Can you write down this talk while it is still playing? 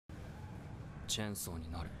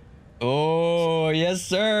Oh, yes,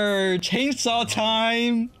 sir. Chainsaw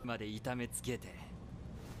time.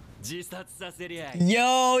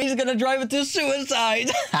 Yo, he's gonna drive it to suicide.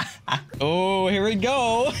 Oh, here we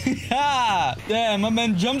go. Damn, my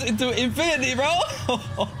man jumped into infinity, bro.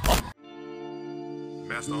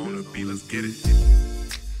 Master on the beat, let's get it.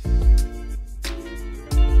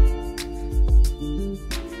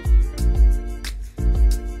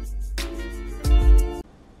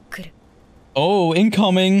 Oh,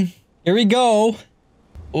 incoming. Here we go.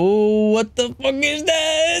 Oh, what the fuck is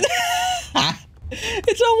that?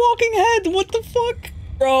 It's a walking head. What the fuck?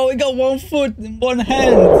 Bro, it got 1 foot and 1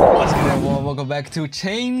 hand. What's good, everyone? Welcome back to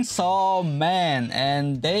Chainsawman.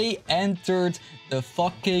 And they entered the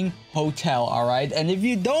fucking hotel, alright? And if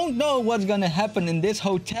you don't know what's gonna happen in this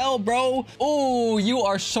hotel, bro, oh, you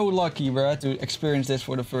are so lucky, bro, to experience this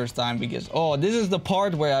for the first time. Because, oh, this is the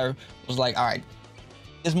part where I was like, alright,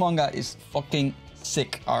 this manga is fucking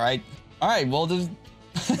sick, alright? Alright, well, let's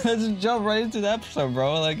just jump right into the episode,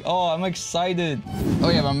 bro. Like, oh, I'm excited.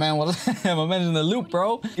 Oh yeah, my man was my man's in the loop,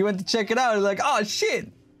 bro. He went to check it out. He's like, oh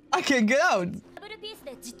shit, I can't get out.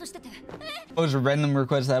 Most random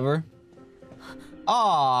request ever.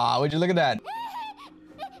 Ah, would you look at that?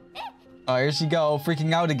 Oh, here she go,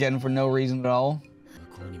 freaking out again for no reason at all.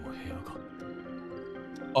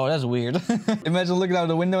 Oh, that's weird. Imagine looking out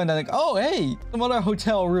the window and then like, oh hey, some other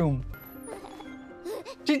hotel room.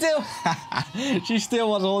 She still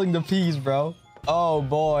was holding the piece, bro. Oh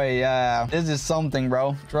boy, yeah. This is something,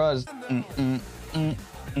 bro. Trust.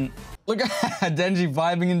 Look at denji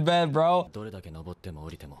vibing in bed, bro.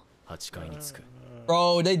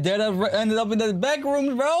 Bro, they did have ended up in the back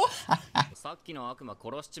rooms, bro.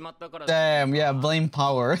 Damn, yeah, blame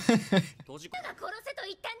power.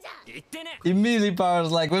 Immediately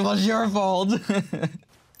power's like, it was your fault.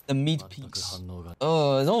 The meat piece.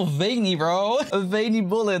 Oh, it's all veiny, bro. A veiny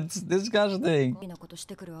bullet. Disgusting.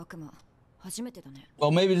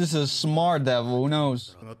 Well, maybe this is a smart devil. Who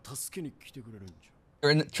knows?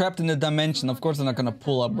 You're trapped in a dimension. Of course, they're not gonna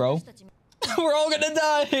pull up, bro. We're all gonna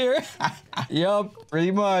die here. Yup, pretty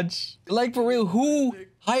much. Like, for real, who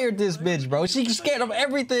hired this bitch, bro? She's scared of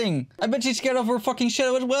everything. I bet she's scared of her fucking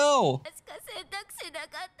shadow as well.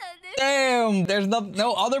 Damn, there's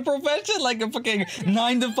no other profession? Like a fucking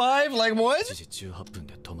 9 to 5? Like what?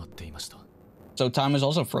 So time is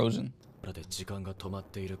also frozen.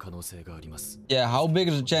 Yeah, how big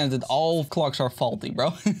is the chance that all clocks are faulty,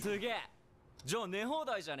 bro?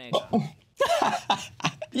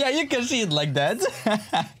 Yeah, you can see it like that.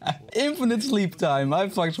 Infinite sleep time. I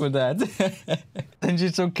fucks with that. And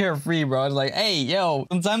she's so carefree, bro. It's like, hey, yo,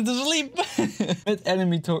 some time to sleep. Mid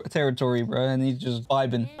enemy territory, bro. And he's just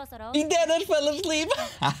vibing. He dead and fell asleep.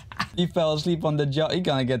 He fell asleep on the job. He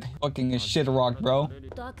gonna get fucking shit rocked, bro.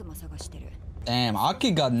 Damn,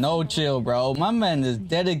 Aki got no chill, bro. My man is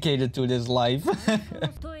dedicated to this life.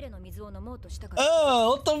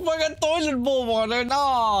 Oh, what the fuck? A toilet bowl water?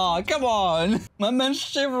 Nah, come on. My man's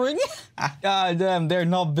shivering. God damn, they're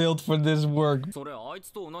not built for this work.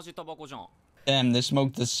 Damn, they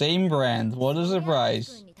smoke the same brand. What a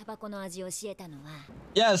surprise.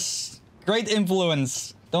 Yes, great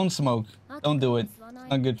influence. Don't smoke. Don't do it.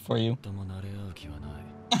 Not good for you.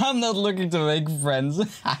 I'm not looking to make friends.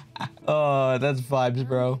 Oh, that's vibes,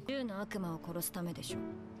 bro.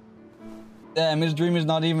 Damn, his dream is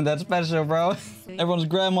not even that special, bro. Everyone's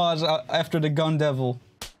grandma is after the gun devil.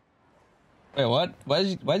 Wait, what? Why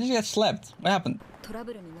did you get slapped? What happened?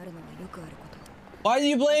 Why do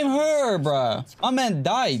you blame her, bruh? My man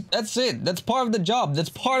died. That's it. That's part of the job. That's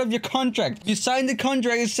part of your contract. You signed the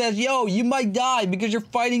contract. It says, yo, you might die because you're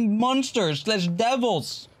fighting monsters /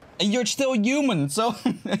 devils. And you're still human, so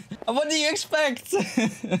what do you expect?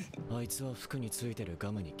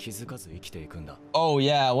 Oh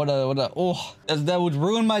yeah, what a oh, that would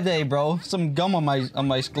ruin my day, bro. Some gum on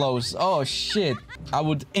my clothes. Oh shit. I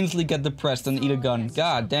would instantly get depressed and eat a gun.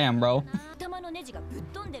 God damn, bro.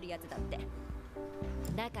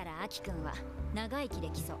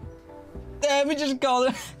 Damn, he just called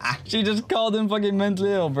him. She just called him fucking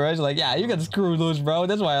mentally ill, bro. She's like, yeah, you got screwed loose, bro.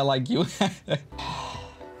 That's why I like you.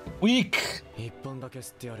 Weak.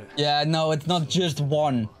 Yeah, no, it's not just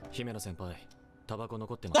one.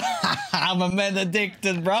 I'm a man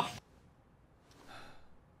addicted, bro.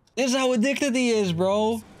 This is how addicted he is,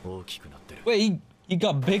 bro. Wait, he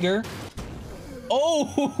got bigger.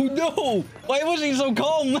 Oh, no. Why was he so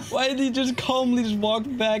calm? Why did he just calmly just walk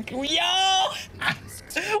back? Yo!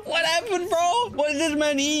 What happened, bro? What did this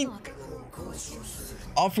man eat?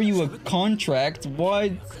 Offer you a contract?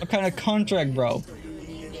 What? What kind of contract, bro?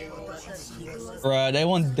 Bruh, they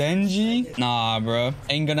want denji? Nah, bruh.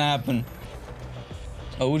 Ain't gonna happen.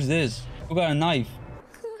 Oh, who's this? Who got a knife?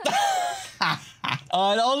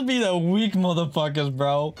 Oh, it'll be the weak motherfuckers,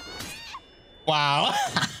 bro. Wow.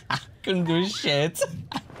 Couldn't do shit.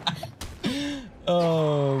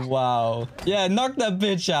 Oh, wow. Yeah, knock that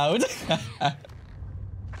bitch out.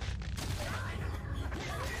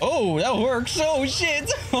 Oh, that works. Oh,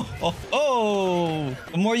 shit. Oh,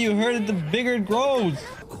 the more you hurt it, the bigger it grows.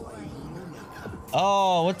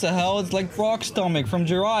 Oh, what the hell? It's like frog stomach from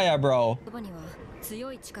Jiraiya, bro.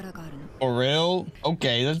 For real?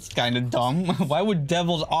 Okay, that's kind of dumb. Why would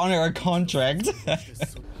devils honor a contract?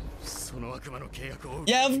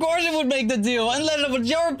 Yeah, of course it would make the deal. Unless it was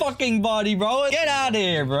your fucking body, bro. Get out of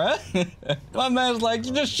here, bro. My man's like,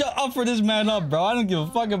 just shut up for this man up, bro. I don't give a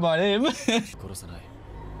fuck about him.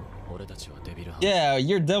 Yeah,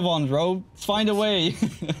 you're Devon, bro. Find a way.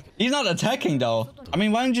 He's not attacking, though. I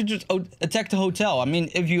mean, why don't you just attack the hotel? I mean,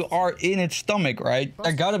 if you are in its stomach, right?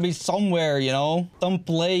 There gotta be somewhere, you know? Some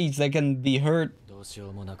place that can be hurt.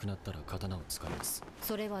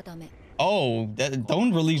 Oh,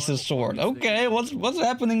 don't release the sword. Okay, what's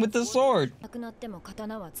happening with the sword?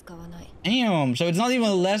 Damn, so it's not even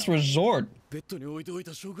a last resort.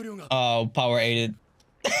 Oh, power aided.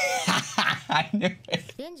 I knew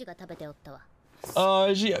it.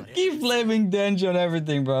 Oh, she keep blaming Denji on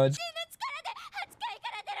everything, bro.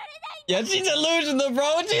 Yeah, she's delusional,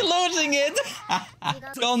 bro. She's losing it.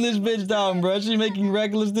 Calm this bitch down, bro. She's making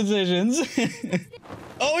reckless decisions.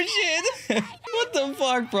 Oh, shit. What the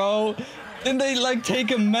fuck, bro? Didn't they, like,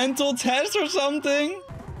 take a mental test or something?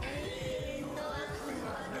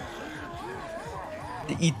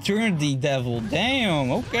 The Eternity Devil.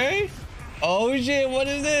 Damn, okay. Oh, shit. What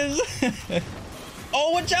is this?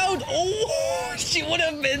 Oh, watch out! Oh, she would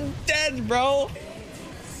have been dead, bro.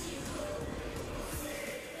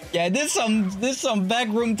 Yeah, this some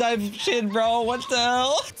backroom type shit, bro. What the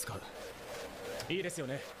hell?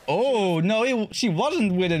 Oh no, she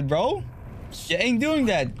wasn't with it, bro. She ain't doing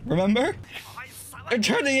that. Remember? They're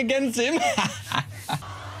turning against him.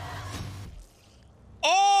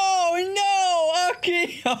 Oh no,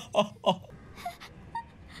 Aki.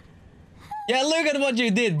 Yeah, look at what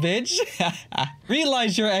you did, bitch.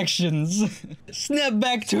 Realize your actions. Snap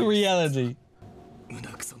back to reality.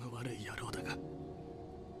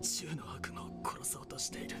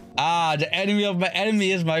 Ah, the enemy of my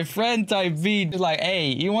enemy is my friend type beat. It's like,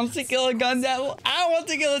 hey, he wants to kill a gun devil? I want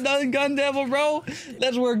to kill another gun devil, bro.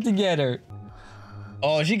 Let's work together.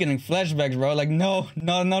 Oh, she getting flashbacks, bro. Like, no,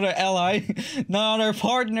 not another ally. Not another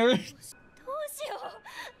partner.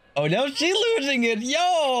 Oh, now she's losing it.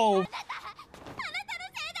 Yo!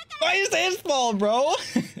 Why is it his fault, bro?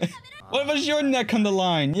 What was your neck on the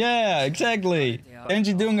line? Yeah, exactly.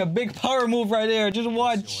 Denji doing a big power move right there. Just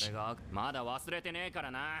watch.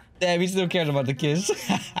 Damn, he still cares about the kiss.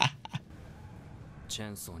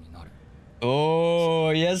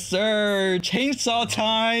 Oh, yes, sir. Chainsaw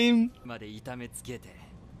time.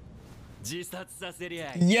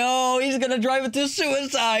 Yo, he's gonna drive it to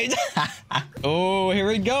suicide. Oh, here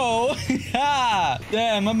we go.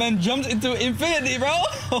 Damn, my man jumps into infinity, bro.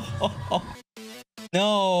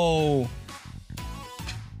 No.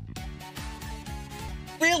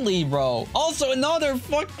 Really, bro? Also, another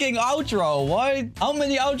fucking outro. What? How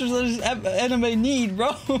many outros does this anime need,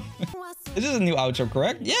 bro? This is a new outro,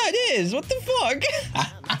 correct? Yeah, it is. What the fuck?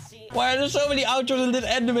 Why are there so many outros in this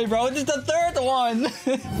anime, bro? This is the third one.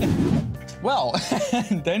 Well,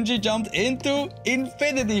 Denji jumped into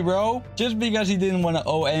infinity, bro. Just because he didn't want to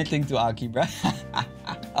owe anything to Aki, bro.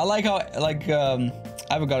 I like how, like,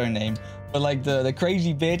 I forgot her name. But, like, the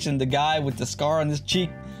crazy bitch and the guy with the scar on his cheek,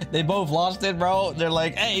 they both lost it, bro. They're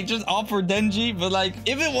like, hey, just offer Denji. But, like,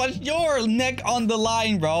 if it was your neck on the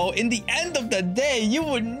line, bro, in the end of the day, you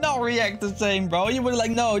would not react the same, bro. You would like,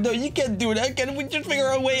 no, you can't do that. Can we just figure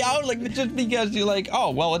a way out? Like, just because you're like, oh,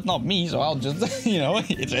 well, it's not me, so I'll just, you know,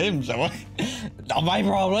 it's him, so not my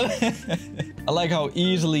problem. I like how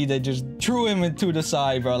easily they just threw him into the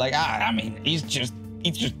side, bro. Like, I mean, he's just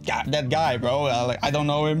that guy, bro. Like, I don't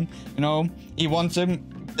know him, you know. He wants him.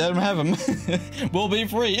 Let him have him. We'll be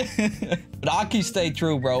free. But Aki stayed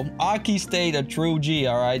true, bro. Aki stayed a true G,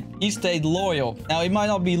 alright? He stayed loyal. Now, he might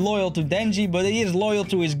not be loyal to Denji, but he is loyal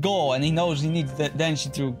to his goal. And he knows he needs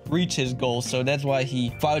Denji to reach his goal. So that's why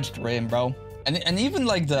he vouched for him, bro. And even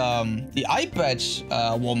like the eye patch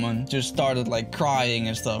woman just started like crying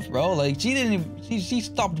and stuff, bro. Like she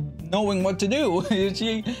stopped knowing what to do.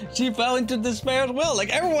 she fell into despair as well.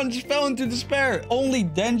 Like everyone just fell into despair. Only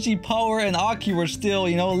Denji, Power, and Aki were still,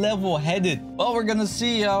 you know, level-headed. Well, we're gonna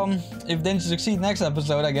see if Denji succeeds next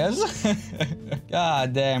episode, I guess.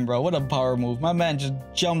 God damn, bro. What a power move. My man just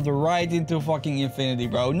jumped right into fucking infinity,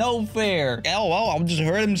 bro. No fair. Oh, well, I'll just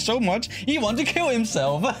hurt him so much. He wants to kill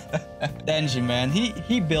himself. Denji, man.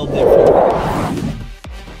 He built different.